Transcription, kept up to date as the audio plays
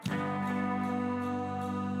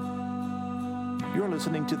You're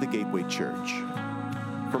listening to The Gateway Church.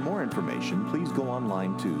 For more information, please go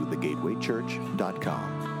online to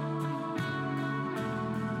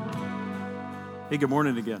thegatewaychurch.com. Hey, good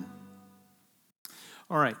morning again.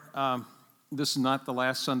 All right, this is not the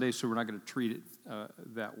last Sunday, so we're not going to treat it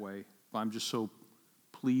that way. But I'm just so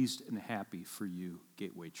pleased and happy for you,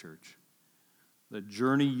 Gateway Church. The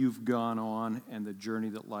journey you've gone on and the journey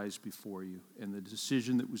that lies before you and the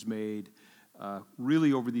decision that was made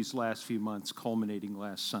really over these last few months, culminating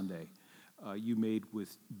last Sunday, you made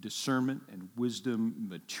with discernment and wisdom,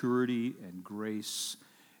 maturity and grace,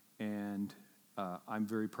 and I'm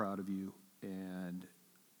very proud of you. And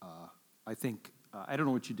I think, I don't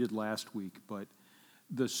know what you did last week, but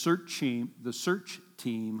the search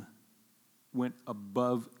team went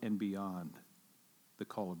above and beyond the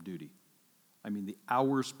call of duty. I mean, the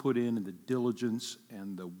hours put in and the diligence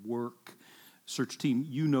and the work. Search team,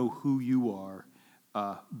 you know who you are,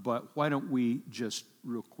 but why don't we just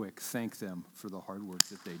real quick thank them for the hard work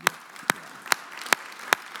that they did.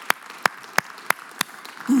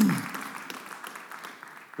 Yeah.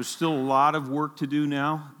 There's still a lot of work to do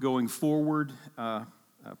now going forward.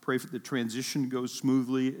 Pray for the transition goes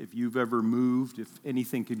smoothly. If you've ever moved, if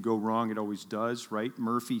anything could go wrong, it always does, right?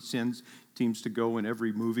 Murphy sends teams to go in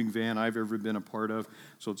every moving van I've ever been a part of.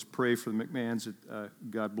 So let's pray for the McMahons that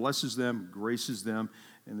God blesses them, graces them,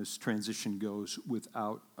 and this transition goes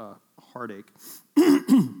without heartache.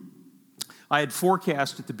 I had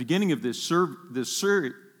forecast at the beginning of this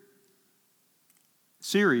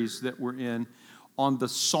series that we're in on the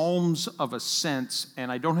Psalms of Ascent,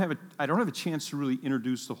 and I don't have a chance to really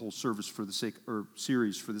introduce the whole series for the sake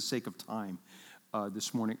of time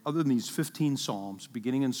this morning. Other than these 15 psalms,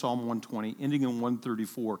 beginning in Psalm 120, ending in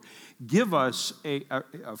 134, give us a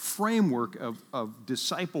framework of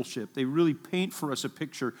discipleship. They really paint for us a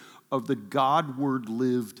picture of the God-word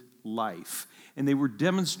lived life, and they were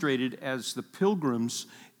demonstrated as the pilgrims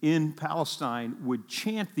in Palestine would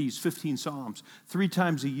chant these 15 psalms 3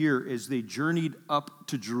 times a year as they journeyed up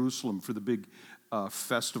to Jerusalem for the big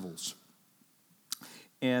festivals.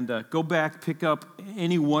 And go back, pick up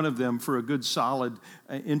any one of them for a good solid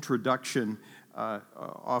introduction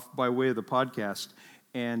off by way of the podcast.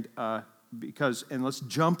 And let's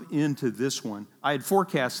jump into this one. I had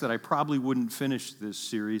forecast that I probably wouldn't finish this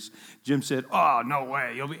series. Jim said, "Oh, no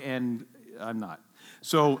way," and I'm not.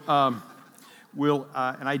 So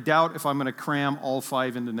and I doubt if I'm going to cram all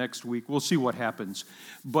 5 into next week. We'll see what happens.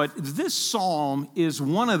 But this psalm is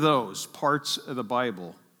one of those parts of the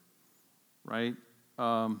Bible, right?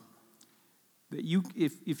 That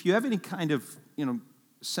if you have any kind of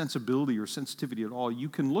sensibility or sensitivity at all, you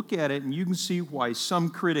can look at it and you can see why some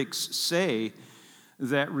critics say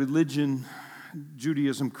that religion,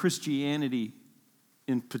 Judaism, Christianity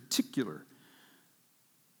in particular,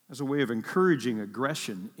 as a way of encouraging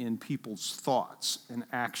aggression in people's thoughts and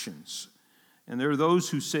actions. And there are those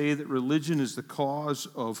who say that religion is the cause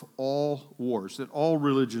of all wars, that all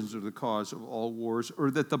religions are the cause of all wars,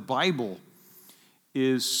 or that the Bible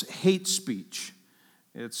is hate speech,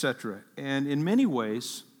 etc. And in many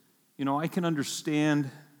ways, I can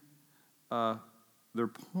understand their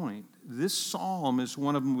point. This psalm is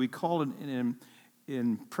one of them. We call it an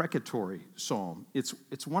imprecatory psalm. It's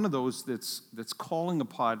one of those that's calling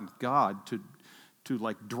upon God to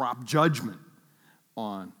like drop judgment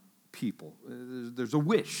on people. There's a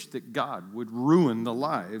wish that God would ruin the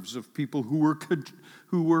lives of people who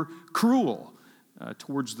were cruel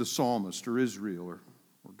towards the psalmist or Israel or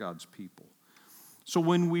God's people. So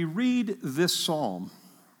when we read this psalm,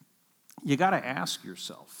 you got to ask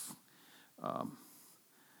yourself,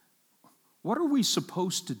 what are we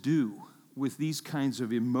supposed to do with these kinds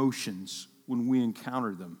of emotions when we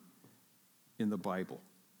encounter them in the Bible?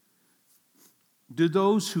 Do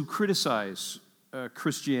those who criticize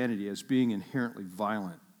Christianity as being inherently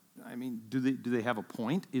violent, do they have a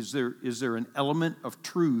point? Is there an element of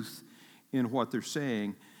truth in what they're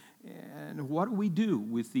saying? And what do we do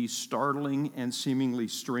with these startling and seemingly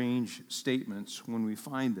strange statements when we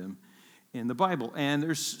find them in the Bible? And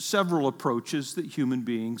there's several approaches that human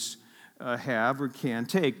beings have or can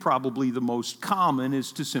take. Probably the most common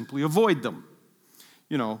is to simply avoid them.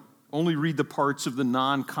 Only read the parts of the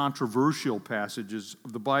non-controversial passages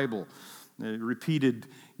of the Bible. Repeated,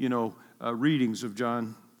 readings of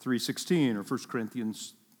John 3:16 or 1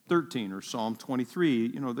 Corinthians 13 or Psalm 23,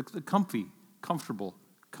 the comfortable,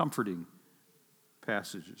 comforting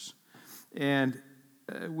passages. And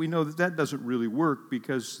we know that doesn't really work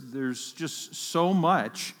because there's just so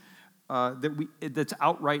much that's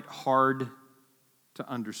outright hard to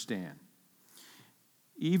understand.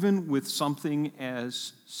 Even with something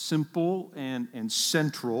as simple and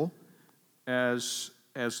central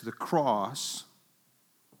as the cross,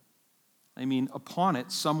 I mean, upon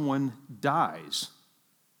it, someone dies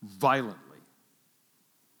violently.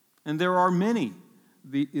 And there are many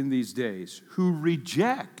in these days who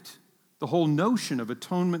reject the whole notion of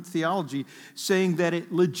atonement theology, saying that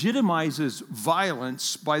it legitimizes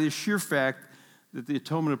violence by the sheer fact that the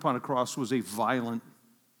atonement upon a cross was a violent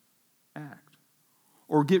act.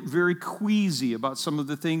 Or get very queasy about some of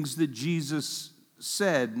the things that Jesus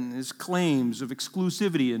said and his claims of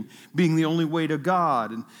exclusivity and being the only way to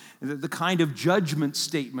God, and the kind of judgment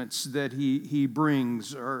statements that he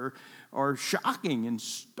brings are shocking and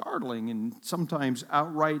startling and sometimes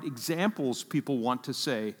outright examples people want to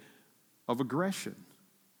say of aggression.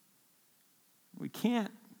 We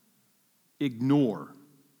can't ignore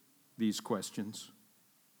these questions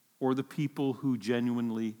or the people who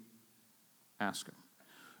genuinely ask them.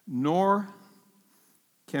 Nor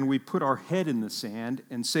can we put our head in the sand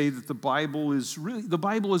and say that the Bible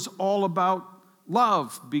is all about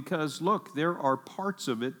love, because look, there are parts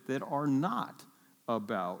of it that are not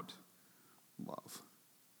about love.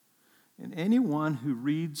 And anyone who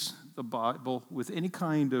reads the Bible with any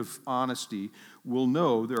kind of honesty will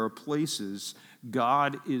know there are places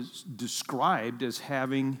God is described as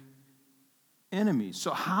having enemies.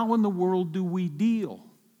 So how in the world do we deal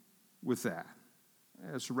with that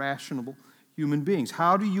as rational human beings?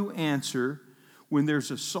 How do you answer when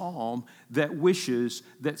there's a psalm that wishes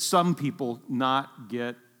that some people not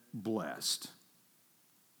get blessed?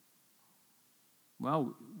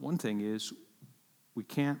 Well, one thing is we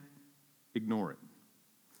can't ignore it.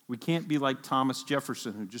 We can't be like Thomas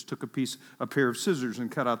Jefferson, who just took a pair of scissors and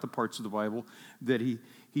cut out the parts of the Bible that he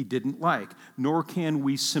didn't like. Nor can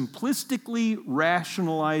we simplistically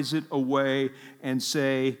rationalize it away and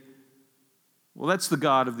say, well, that's the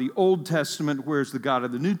God of the Old Testament, whereas the God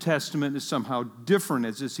of the New Testament is somehow different,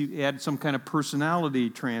 as if he had some kind of personality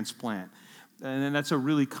transplant. And that's a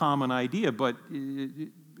really common idea, but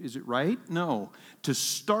is it right? No. To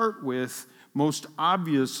start with, most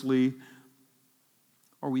obviously,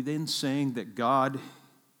 are we then saying that God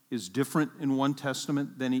is different in one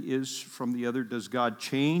testament than he is from the other? Does God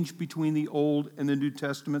change between the Old and the New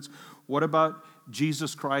Testaments? What about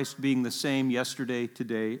Jesus Christ being the same yesterday,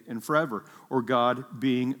 today, and forever, or God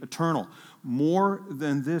being eternal? More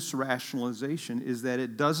than this rationalization is that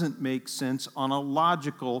it doesn't make sense on a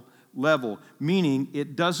logical level, meaning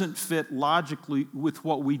it doesn't fit logically with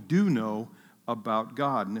what we do know about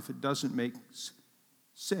God. And if it doesn't make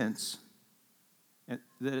sense,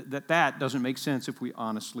 that doesn't make sense if we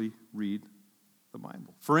honestly read the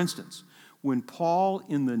Bible. For instance, when Paul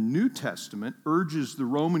in the New Testament urges the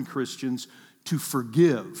Roman Christians to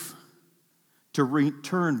forgive, to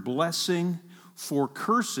return blessing for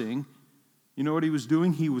cursing, you know what he was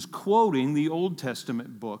doing? He was quoting the Old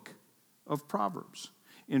Testament book of Proverbs.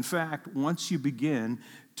 In fact, once you begin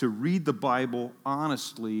to read the Bible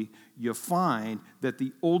honestly, you find that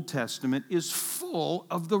the Old Testament is full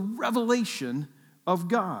of the revelation of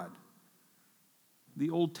God.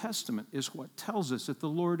 The Old Testament is what tells us that the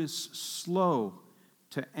Lord is slow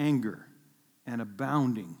to anger and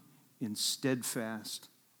abounding in steadfast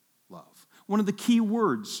love. One of the key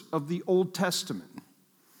words of the Old Testament,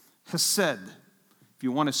 hesed. If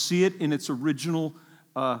you want to see it in its original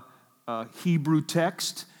Hebrew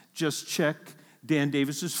text, just check Dan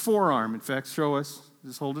Davis's forearm. In fact, show us.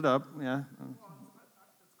 Just hold it up. Yeah.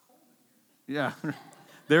 Yeah.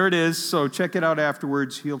 There it is. So check it out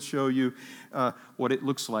afterwards. He'll show you what it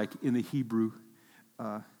looks like in the Hebrew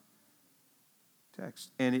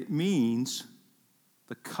text. And it means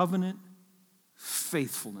the covenant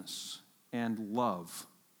faithfulness and love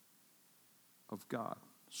of God,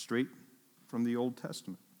 straight from the Old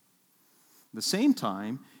Testament. At the same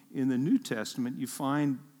time, in the New Testament, you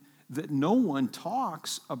find that no one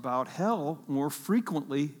talks about hell more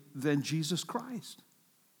frequently than Jesus Christ.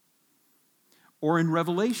 Or in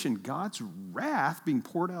Revelation, God's wrath being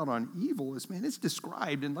poured out on evil it's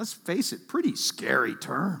described in, let's face it, pretty scary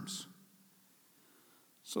terms.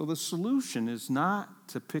 So the solution is not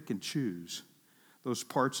to pick and choose those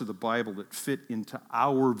parts of the Bible that fit into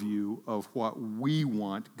our view of what we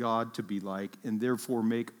want God to be like, and therefore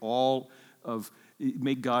make God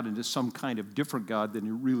into some kind of different God than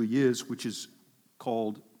he really is, which is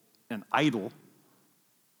called an idol.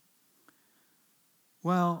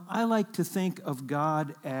 Well, I like to think of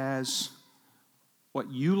God as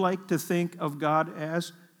what you like to think of God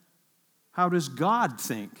as. How does God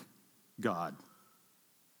think God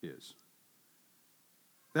is?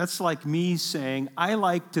 That's like me saying, I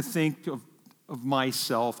like to think of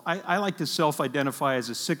myself. I like to self-identify as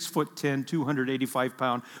a 6'10",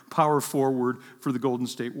 285-pound power forward for the Golden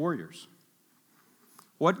State Warriors.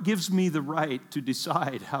 What gives me the right to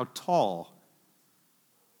decide how tall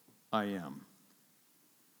I am?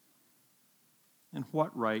 And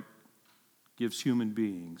what right gives human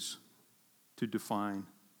beings to define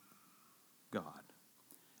God?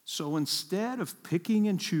 So instead of picking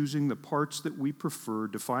and choosing the parts that we prefer,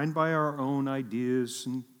 defined by our own ideas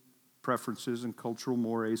and preferences and cultural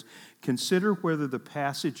mores, consider whether the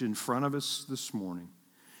passage in front of us this morning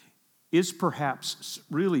is perhaps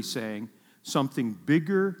really saying something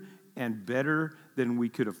bigger and better than we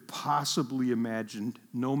could have possibly imagined,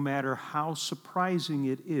 no matter how surprising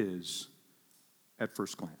it is at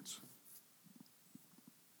first glance.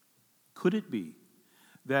 Could it be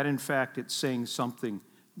that, in fact, it's saying something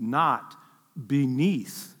not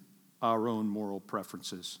beneath our own moral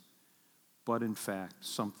preferences, but, in fact,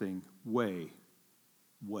 something way,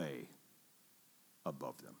 way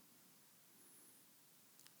above them?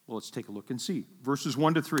 Well, let's take a look and see. Verses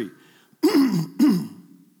 1 to 3.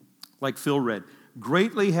 Like Phil read,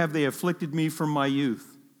 greatly have they afflicted me from my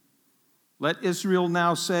youth. Let Israel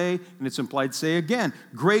now say, and it's implied, say again,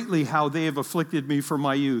 greatly how they have afflicted me from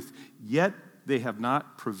my youth, yet they have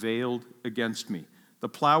not prevailed against me. The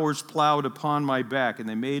plowers plowed upon my back, and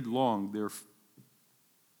they made long their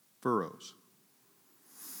furrows.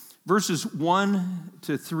 Verses 1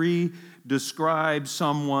 to 3 describe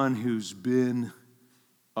someone who's been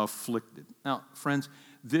afflicted. Now, friends,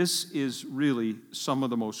 this is really some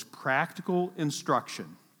of the most practical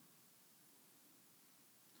instruction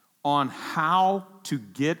on how to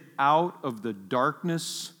get out of the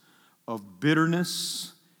darkness of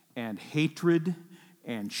bitterness and hatred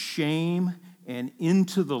and shame and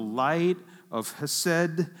into the light of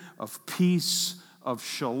hesed, of peace, of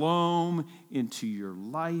shalom, into your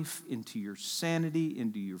life, into your sanity,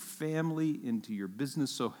 into your family, into your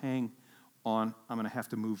business. So hang on, I'm going to have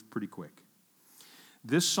to move pretty quick.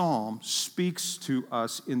 This psalm speaks to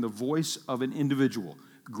us in the voice of an individual.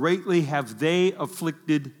 Greatly have they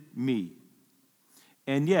afflicted me.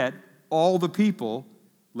 And yet, all the people,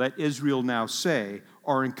 let Israel now say,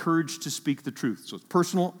 are encouraged to speak the truth. So it's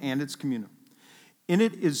personal and it's communal. In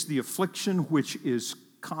it is the affliction which is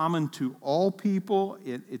common to all people.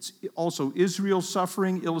 It's also Israel's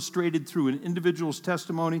suffering illustrated through an individual's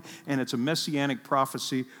testimony, and it's a messianic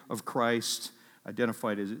prophecy of Christ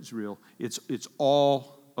identified as Israel. It's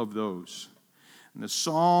all of those. And the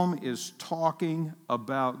psalm is talking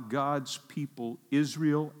about God's people,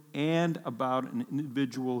 Israel, and about an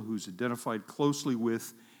individual who's identified closely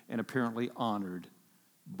with and apparently honored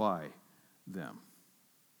by them.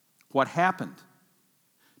 What happened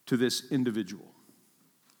to this individual?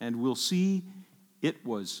 And we'll see it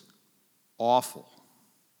was awful.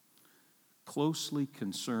 Closely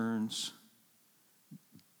concerns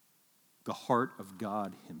the heart of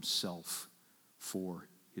God himself for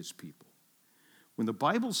his people. When the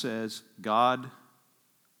Bible says God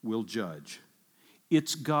will judge,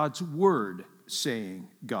 it's God's word saying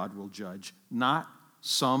God will judge, not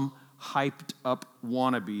some hyped up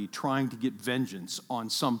wannabe trying to get vengeance on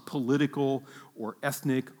some political or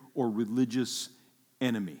ethnic or religious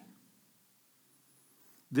enemy.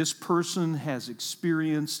 This person has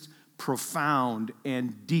experienced profound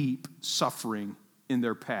and deep suffering in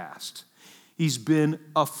their past. He's been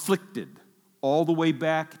afflicted all the way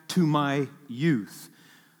back to my youth.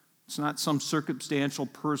 It's not some circumstantial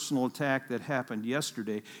personal attack that happened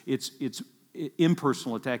yesterday. It's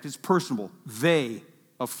impersonal attack. It's personal. They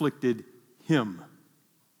afflicted him.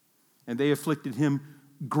 And they afflicted him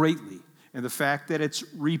greatly. And the fact that it's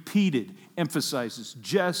repeated emphasizes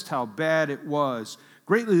just how bad it was.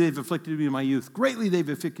 Greatly they've afflicted me in my youth. Greatly they've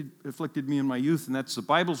afflicted me in my youth. And that's the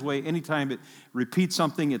Bible's way. Anytime it repeats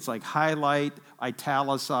something, it's like highlight,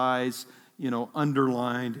 italicize,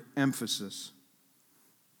 underlined emphasis.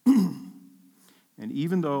 And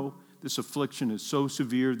even though this affliction is so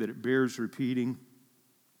severe that it bears repeating,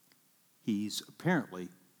 he's apparently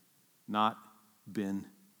not been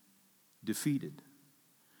defeated.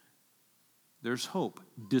 There's hope,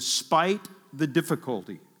 despite the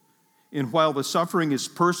difficulty. And while the suffering is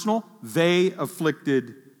personal, they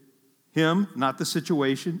afflicted him, not the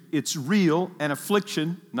situation. It's real, an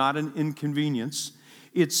affliction, not an inconvenience.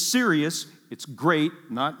 It's serious, it's great,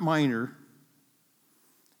 not minor.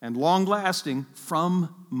 And long-lasting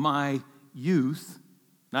from my youth,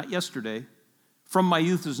 not yesterday. From my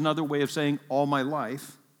youth is another way of saying all my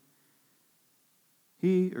life.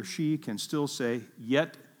 He or she can still say,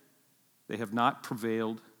 yet they have not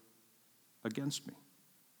prevailed against me.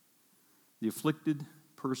 The afflicted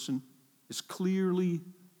person is clearly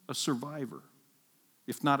a survivor,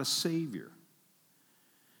 if not a savior.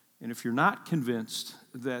 And if you're not convinced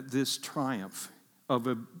that this triumph of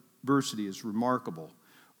adversity is remarkable,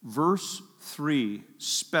 Verse 3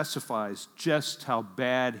 specifies just how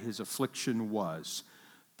bad his affliction was.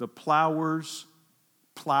 The plowers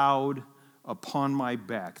plowed upon my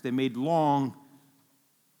back. They made long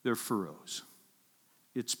their furrows.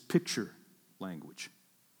 It's picture language.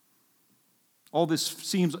 All this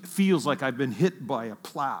feels like I've been hit by a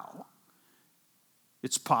plow.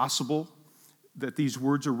 It's possible that these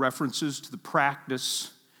words are references to the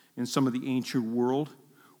practice in some of the ancient world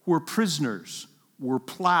where prisoners were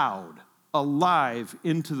plowed alive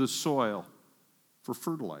into the soil for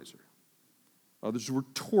fertilizer. Others were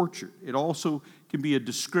tortured. It also can be a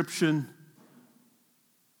description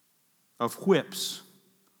of whips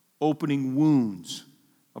opening wounds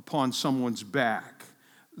upon someone's back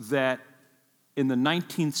that in the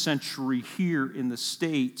 19th century here in the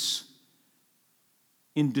States,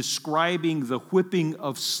 in describing the whipping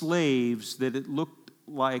of slaves, that it looked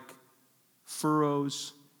like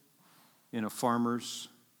furrows in a farmer's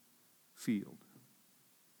field.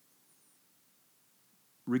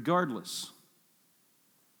 Regardless,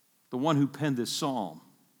 the one who penned this psalm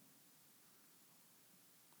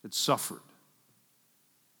had suffered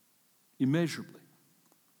immeasurably.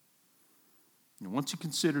 And once you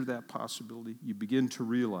consider that possibility, you begin to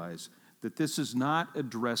realize that this is not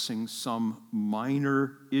addressing some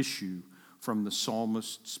minor issue from the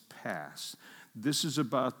psalmist's past. This is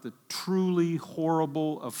about the truly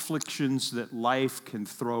horrible afflictions that life can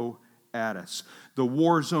throw at us. The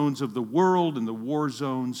war zones of the world and the war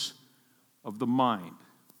zones of the mind,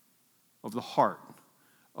 of the heart,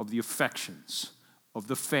 of the affections, of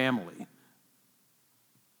the family,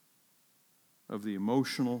 of the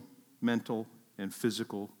emotional, mental, and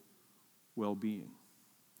physical well-being.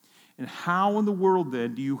 And how in the world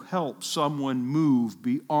then do you help someone move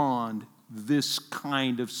beyond this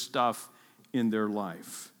kind of stuff in their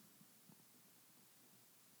life?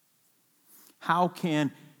 How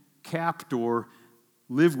can captor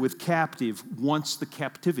live with captive once the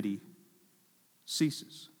captivity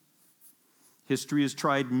ceases? History has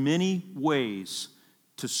tried many ways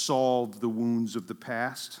to solve the wounds of the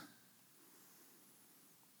past.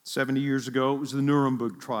 70 years ago, it was the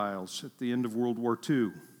Nuremberg trials at the end of World War II.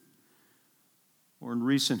 Or in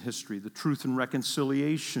recent history, the Truth and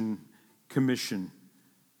Reconciliation Commission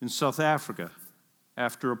in South Africa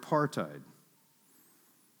after apartheid.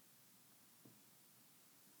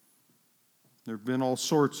 There have been all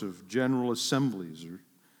sorts of general assemblies or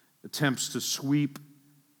attempts to sweep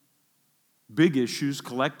big issues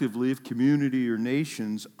collectively of community or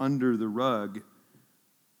nations under the rug,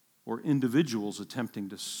 or individuals attempting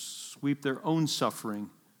to sweep their own suffering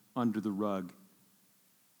under the rug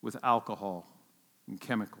with alcohol and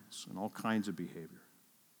chemicals and all kinds of behavior.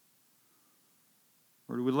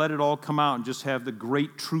 Or do we let it all come out and just have the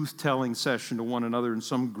great truth-telling session to one another in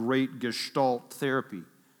some great gestalt therapy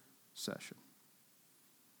session?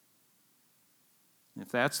 And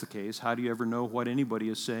if that's the case, how do you ever know what anybody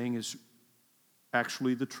is saying is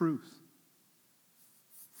actually the truth?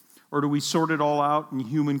 Or do we sort it all out in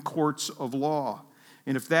human courts of law?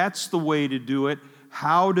 And if that's the way to do it,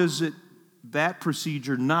 how does that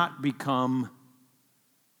procedure not become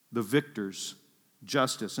the victor's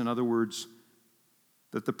justice? In other words,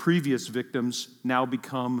 that the previous victims now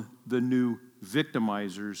become the new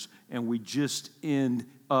victimizers, and we just end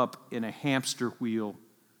up in a hamster wheel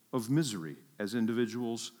of misery as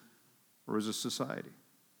individuals or as a society?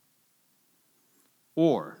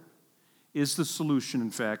 Or is the solution,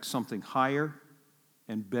 in fact, something higher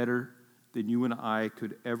and better than you and I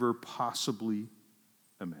could ever possibly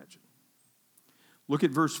imagine? Look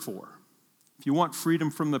at verse 4. If you want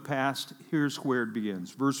freedom from the past, here's where it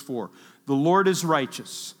begins. Verse 4, the Lord is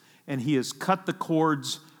righteous, and he has cut the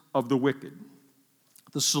cords of the wicked.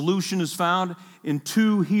 The solution is found in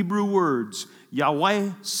two Hebrew words,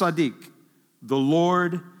 Yahweh Sadiq, the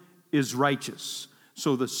Lord is righteous.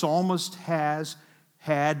 So the psalmist has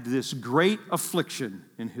had this great affliction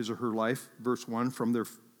in his or her life, verse 1, from their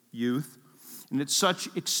youth. And it's such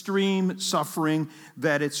extreme suffering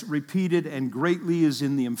that it's repeated and greatly is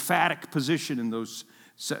in the emphatic position in those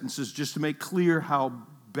sentences, just to make clear how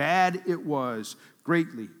bad it was,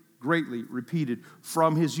 greatly repeated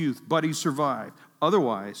from his youth. But he survived.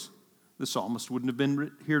 Otherwise, the psalmist wouldn't have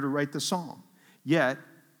been here to write the psalm. Yet,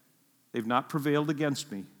 they've not prevailed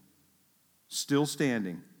against me, still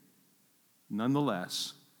standing.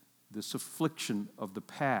 Nonetheless, this affliction of the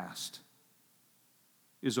past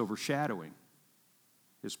is overshadowing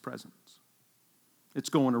his presence. It's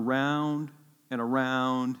going around and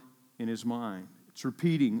around in his mind. It's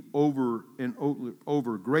repeating over and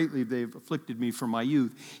over. Greatly they've afflicted me from my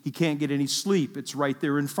youth. He can't get any sleep. It's right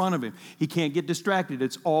there in front of him. He can't get distracted.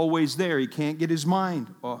 It's always there. He can't get his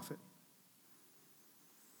mind off it.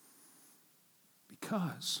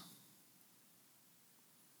 Because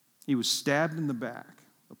he was stabbed in the back.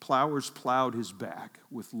 The plowers plowed his back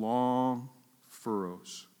with long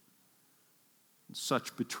furrows. And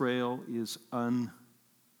such betrayal is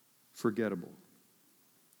unforgettable.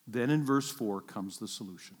 Then in verse 4 comes the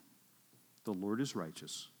solution. The Lord is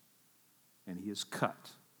righteous, and he has cut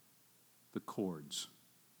the cords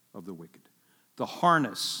of the wicked. The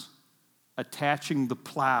harness attaching the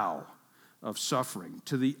plow of suffering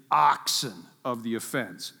to the oxen of the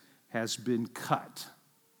offense has been cut.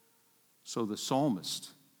 So the psalmist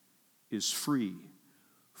is free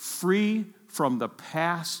from the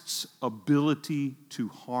past's ability to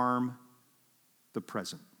harm the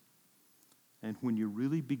present. And when you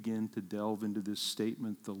really begin to delve into this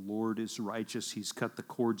statement, the Lord is righteous, he's cut the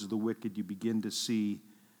cords of the wicked, you begin to see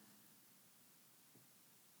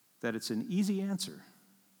that it's an easy answer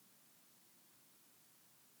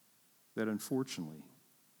that unfortunately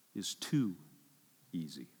is too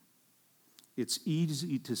easy. It's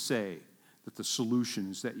easy to say that the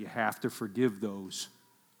solution is that you have to forgive those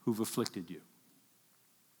who've afflicted you.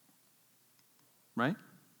 Right?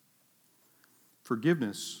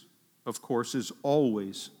 Forgiveness, of course, is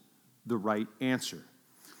always the right answer.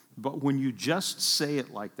 But when you just say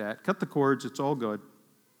it like that, cut the cords, it's all good,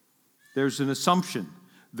 there's an assumption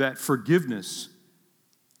that forgiveness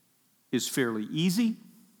is fairly easy,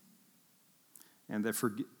 and that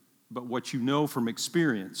but what you know from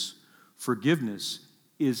experience, forgiveness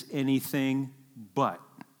is anything but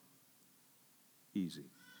easy.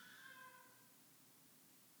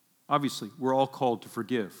 Obviously, we're all called to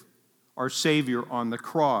forgive. Our Savior on the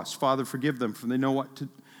cross, Father, forgive them, for they know what to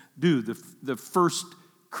do. The first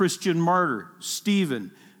Christian martyr,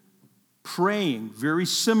 Stephen, praying very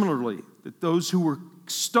similarly that those who were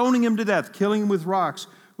stoning him to death, killing him with rocks,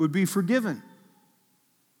 would be forgiven.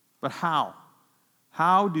 But how?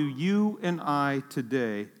 How do you and I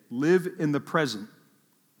today live in the present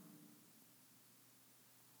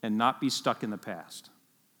and not be stuck in the past?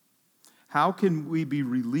 How can we be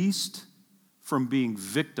released from being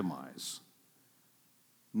victimized,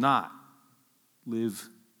 not live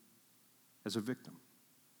as a victim?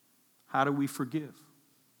 How do we forgive?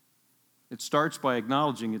 It starts by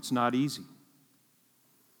acknowledging it's not easy.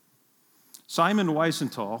 Simon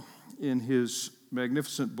Wiesenthal, in his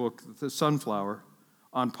magnificent book, The Sunflower,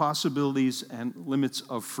 on possibilities and limits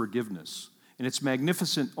of forgiveness. And it's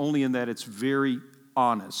magnificent only in that it's very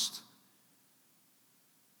honest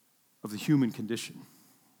of the human condition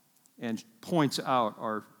and points out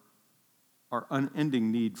our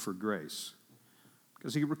unending need for grace.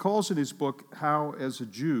 Because he recalls in his book how, as a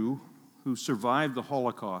Jew who survived the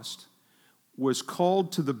Holocaust, was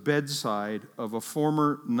called to the bedside of a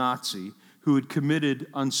former Nazi who had committed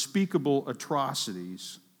unspeakable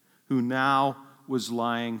atrocities, who now was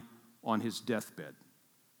lying on his deathbed.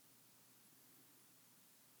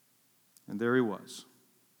 And there he was.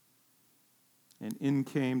 And in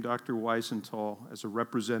came Dr. Wiesenthal as a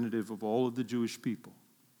representative of all of the Jewish people.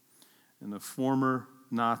 And the former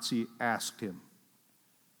Nazi asked him,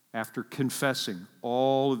 after confessing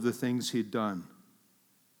all of the things he'd done,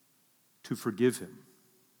 to forgive him.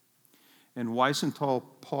 And Wiesenthal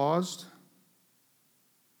paused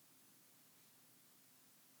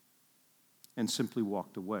and simply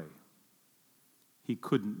walked away. He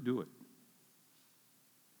couldn't do it.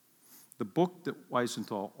 The book that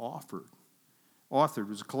Wiesenthal authored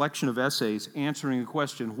was a collection of essays answering the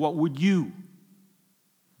question, what would you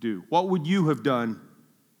do? What would you have done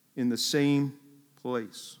in the same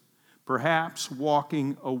place? Perhaps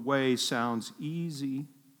walking away sounds easy,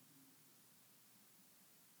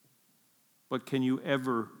 but can you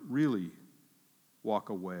ever really walk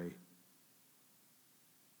away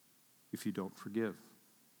if you don't forgive?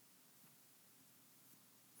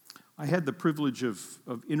 I had the privilege of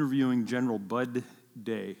interviewing General Bud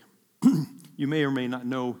Day. You may or may not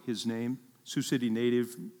know his name. Sioux City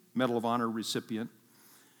native, Medal of Honor recipient,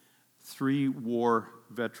 3-war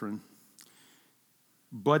veteran.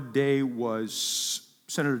 Bud Day was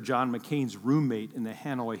Senator John McCain's roommate in the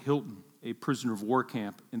Hanoi Hilton, a prisoner of war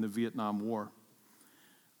camp in the Vietnam War.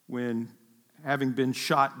 When, having been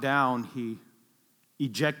shot down, he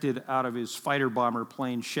ejected out of his fighter bomber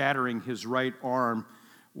plane, shattering his right arm,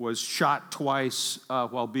 was shot twice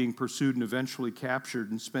while being pursued and eventually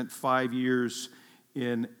captured, and spent 5 years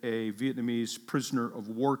in a Vietnamese prisoner of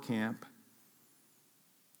war camp,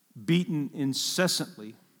 beaten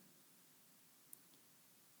incessantly,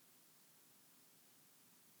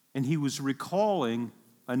 And he was recalling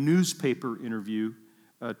a newspaper interview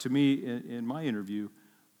to me in my interview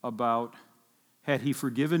about had he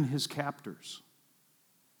forgiven his captors.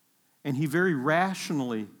 And he very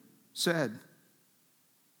rationally said,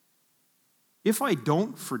 if I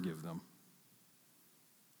don't forgive them,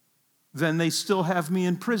 then they still have me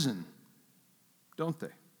in prison, don't they?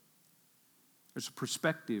 There's a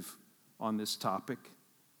perspective on this topic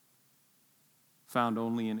found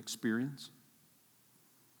only in experience.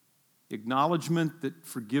 Acknowledgement that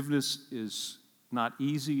forgiveness is not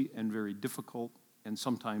easy and very difficult and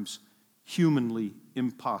sometimes humanly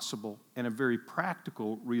impossible, and a very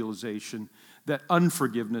practical realization that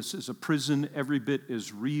unforgiveness is a prison every bit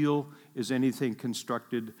as real as anything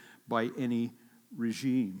constructed by any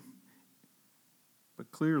regime.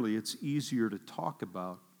 But clearly, it's easier to talk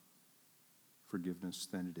about forgiveness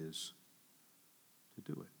than it is to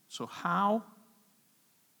do it. So how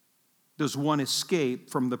does one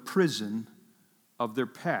escape from the prison of their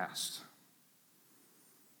past?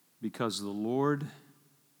 Because the Lord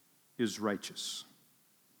is righteous.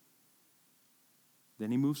 Then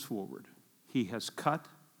he moves forward. He has cut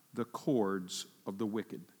the cords of the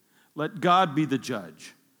wicked. Let God be the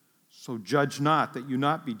judge. So judge not, that you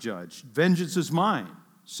not be judged. Vengeance is mine,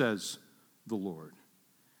 says the Lord.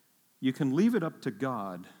 You can leave it up to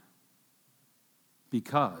God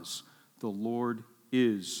because the Lord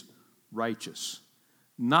is righteous.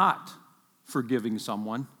 Not forgiving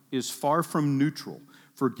someone is far from neutral.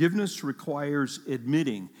 Forgiveness requires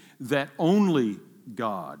admitting that only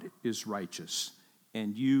God is righteous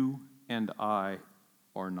and you and I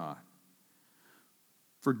are not.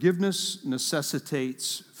 Forgiveness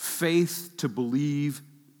necessitates faith to believe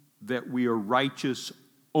that we are righteous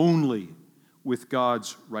only with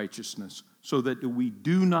God's righteousness, so that we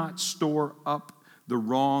do not store up the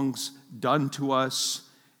wrongs done to us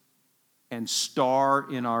and star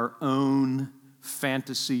in our own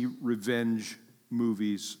fantasy revenge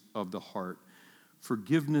movies of the heart.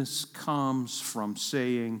 Forgiveness comes from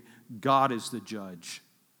saying, God is the judge,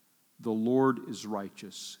 the Lord is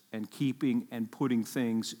righteous, and keeping and putting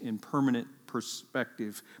things in permanent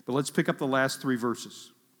perspective. But let's pick up the last 3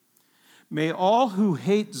 verses. May all who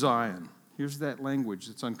hate Zion, here's that language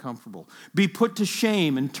that's uncomfortable, be put to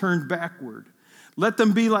shame and turned backward. Let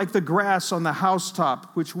them be like the grass on the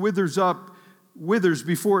housetop, which withers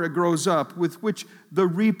before it grows up, with which the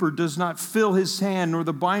reaper does not fill his hand, nor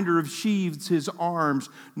the binder of sheaves his arms,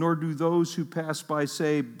 nor do those who pass by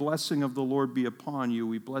say, blessing of the Lord be upon you.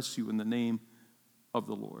 We bless you in the name of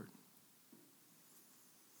the Lord.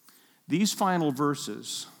 These final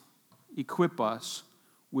verses equip us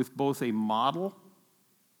with both a model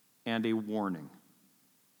and a warning.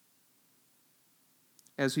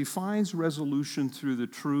 As he finds resolution through the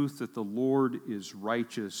truth that the Lord is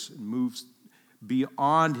righteous and moves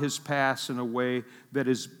beyond his past in a way that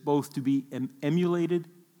is both to be emulated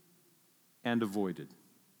and avoided.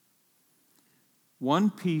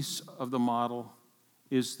 One piece of the model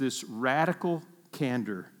is this radical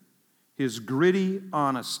candor, his gritty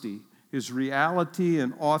honesty, his reality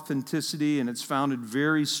and authenticity, and it's found in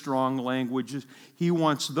very strong language. He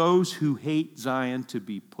wants those who hate Zion to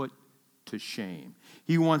be put to shame.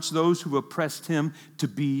 He wants those who oppressed him to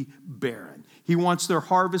be barren. He wants their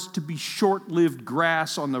harvest to be short-lived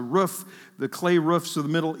grass on the roof, the clay roofs of the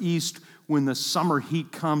Middle East, when the summer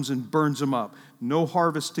heat comes and burns them up. No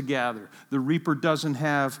harvest to gather. The reaper doesn't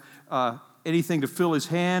have anything to fill his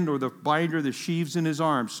hand, or the binder, the sheaves in his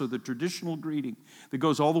arms. So the traditional greeting that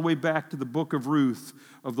goes all the way back to the book of Ruth,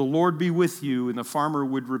 of the Lord be with you, and the farmer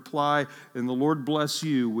would reply, and the Lord bless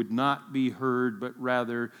you, would not be heard, but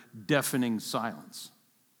rather deafening silence.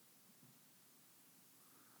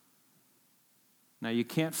 Now, you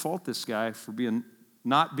can't fault this guy for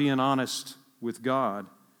not being honest with God,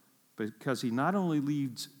 because he not only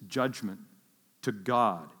leaves judgment to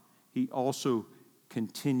God, he also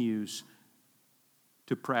continues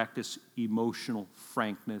to practice emotional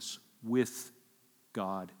frankness with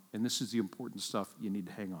God. And this is the important stuff you need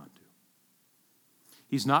to hang on to.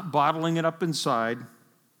 He's not bottling it up inside,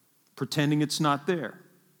 pretending it's not there.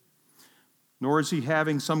 Nor is he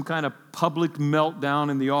having some kind of public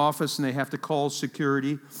meltdown in the office and they have to call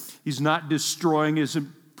security. He's not destroying his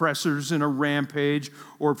oppressors in a rampage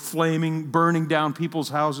or burning down people's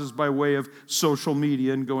houses by way of social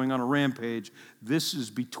media and going on a rampage. This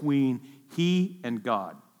is between he and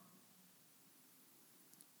God.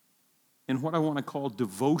 And what I want to call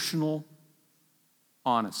devotional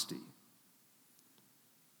honesty,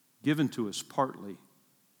 given to us partly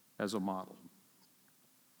as a model.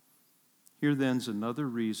 Here then's another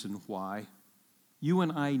reason why you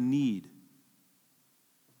and I need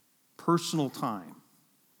personal time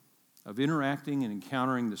of interacting and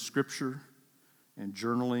encountering the Scripture and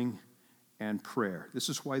journaling and prayer. This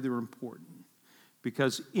is why they're important.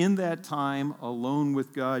 Because in that time alone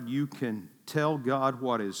with God, you can tell God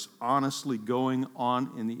what is honestly going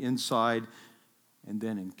on in the inside and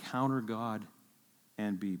then encounter God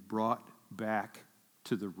and be brought back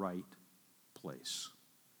to the right place.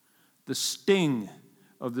 The sting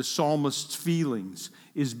of the psalmist's feelings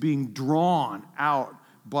is being drawn out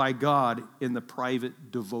by God in the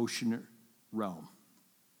private devotion realm.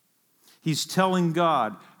 He's telling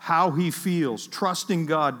God how he feels, trusting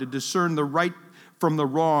God to discern the right from the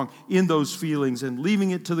wrong in those feelings and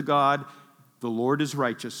leaving it to the God, the Lord is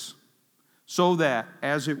righteous, so that,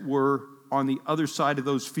 as it were, on the other side of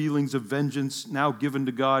those feelings of vengeance now given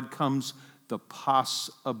to God comes the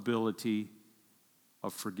possibility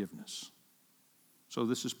of forgiveness. So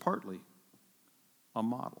this is partly a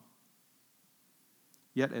model.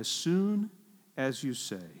 Yet as soon as you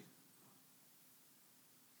say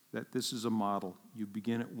that this is a model, you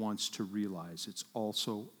begin at once to realize it's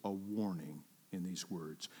also a warning in these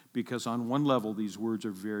words. Because on one level, these words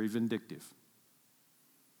are very vindictive.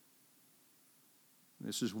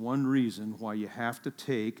 This is one reason why you have to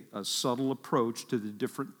take a subtle approach to the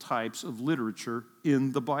different types of literature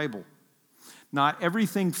in the Bible. Not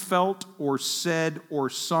everything felt or said or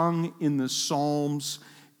sung in the Psalms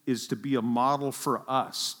is to be a model for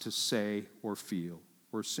us to say or feel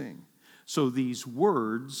or sing. So these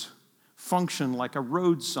words function like a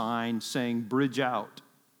road sign saying bridge out,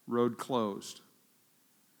 road closed.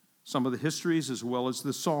 Some of the histories as well as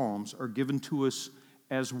the Psalms are given to us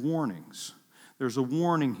as warnings. There's a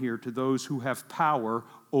warning here to those who have power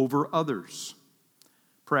over others.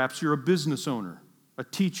 Perhaps you're a business owner, a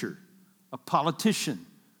teacher, a politician,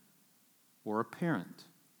 or a parent.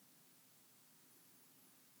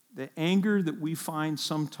 The anger that we find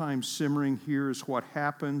sometimes simmering here is what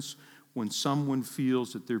happens when someone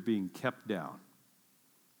feels that they're being kept down,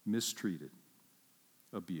 mistreated,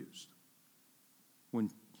 abused. When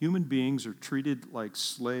human beings are treated like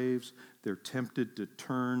slaves, they're tempted to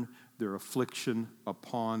turn their affliction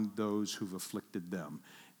upon those who've afflicted them.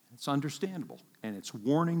 It's understandable, and it's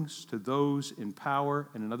warnings to those in power,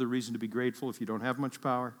 and another reason to be grateful if you don't have much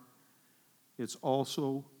power. It's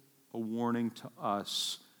also a warning to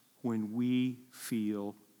us when we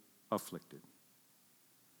feel afflicted.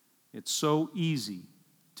 It's so easy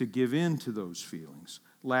to give in to those feelings,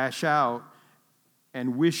 lash out,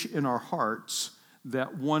 and wish in our hearts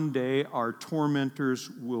that one day our tormentors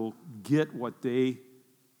will get what they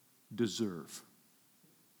deserve.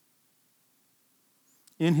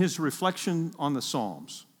 In his reflection on the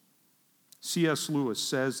Psalms, C.S. Lewis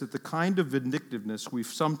says that the kind of vindictiveness we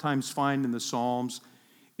sometimes find in the Psalms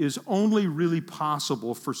is only really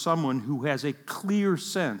possible for someone who has a clear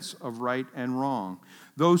sense of right and wrong.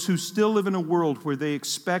 Those who still live in a world where they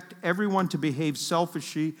expect everyone to behave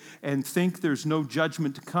selfishly and think there's no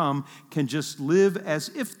judgment to come can just live as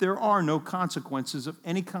if there are no consequences of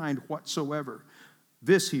any kind whatsoever.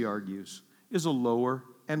 This, he argues, is a lower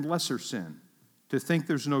and lesser sin. To think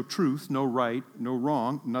there's no truth, no right, no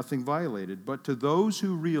wrong, nothing violated. But to those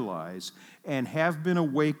who realize and have been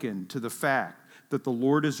awakened to the fact that the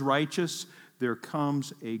Lord is righteous, there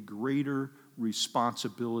comes a greater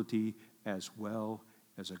responsibility as well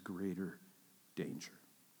as a greater danger.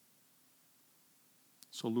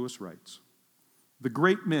 So Lewis writes, the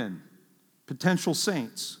great men, potential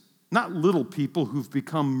saints, not little people who've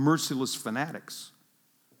become merciless fanatics.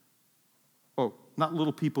 Not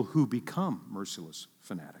little people who become merciless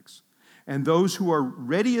fanatics. And those who are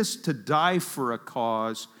readiest to die for a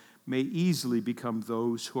cause may easily become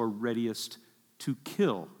those who are readiest to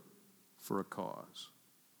kill for a cause.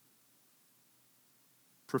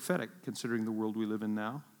 Prophetic, considering the world we live in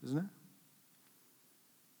now, isn't it?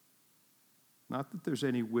 Not that there's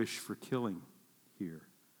any wish for killing here,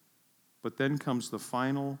 but then comes the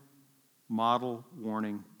final model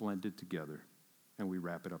warning blended together, and we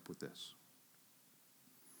wrap it up with this.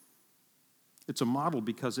 It's a model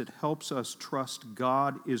because it helps us trust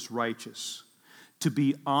God is righteous, to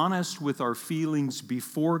be honest with our feelings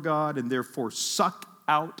before God and therefore suck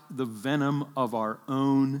out the venom of our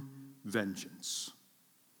own vengeance.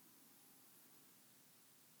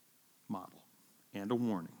 Model and a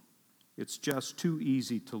warning. It's just too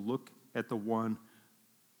easy to look at the one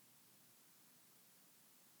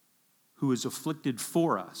who is afflicted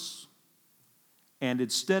for us, and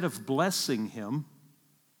instead of blessing him,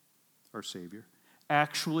 our Savior,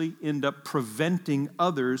 actually end up preventing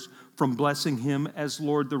others from blessing him as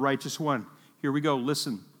Lord, the righteous one. Here we go,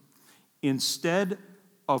 listen. Instead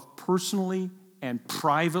of personally and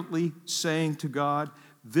privately saying to God,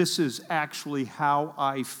 this is actually how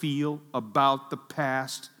I feel about the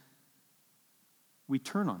past, we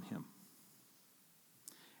turn on him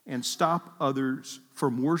and stop others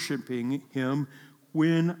from worshiping him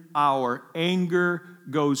when our anger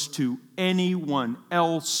goes to anyone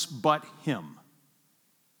else but him.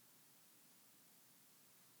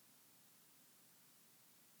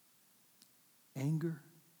 Anger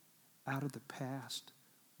out of the past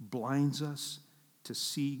blinds us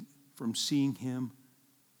from seeing him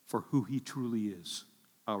for who he truly is,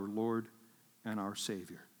 our Lord and our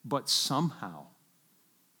Savior. But somehow,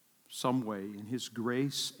 some way, in his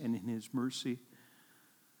grace and in his mercy,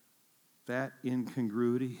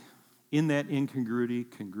 in that incongruity,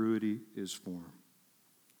 congruity is formed.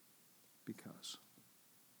 Because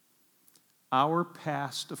our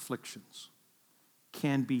past afflictions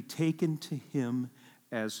can be taken to him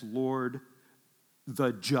as Lord,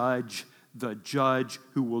 the judge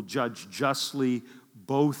who will judge justly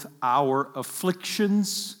both our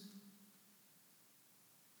afflictions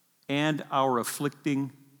and our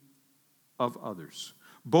afflicting of others,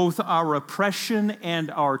 both our oppression and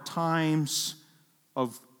our times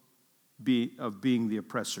of being the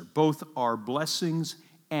oppressor, both our blessings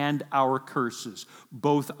and our curses,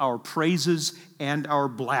 both our praises and our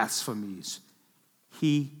blasphemies.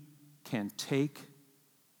 He can take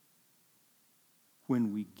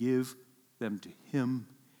when we give them to him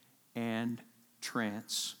and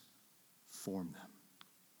transform them.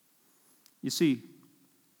 You see,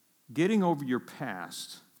 getting over your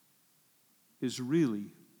past is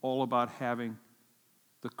really all about having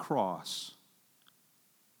the cross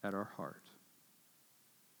at our heart.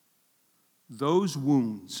 Those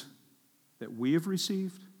wounds that we have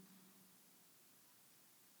received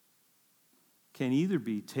can either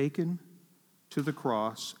be taken to the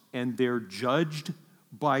cross and they're judged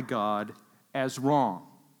by God as wrong,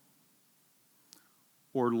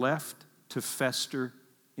 or left to fester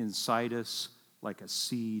inside us like a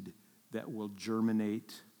seed that will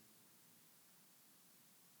germinate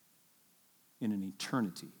in an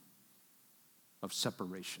eternity of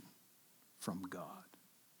separation from God,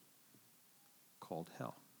 called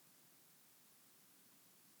hell.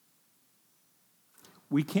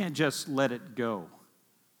 We can't just let it go,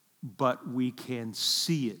 but we can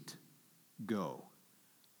see it go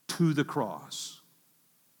to the cross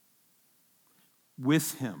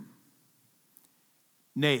with him,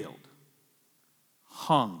 nailed,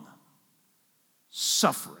 hung,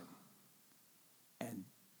 suffering, and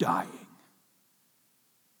dying.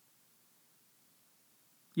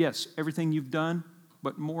 Yes, everything you've done,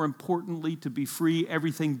 but more importantly, to be free,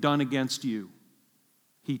 everything done against you,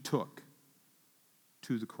 he took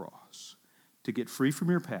to the cross. To get free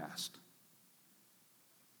from your past,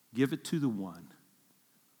 give it to the one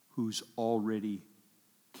who's already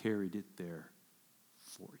carried it there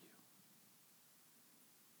for you.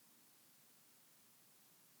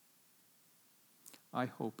 I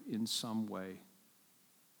hope in some way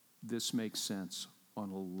this makes sense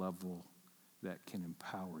on a level that can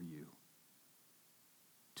empower you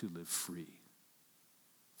to live free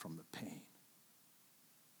from the pain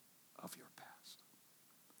of your past.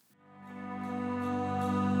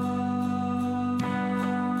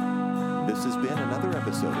 This has been another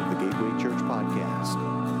episode of the Gateway Church Podcast.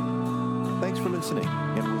 Thanks for listening,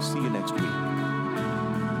 and we'll see you next week.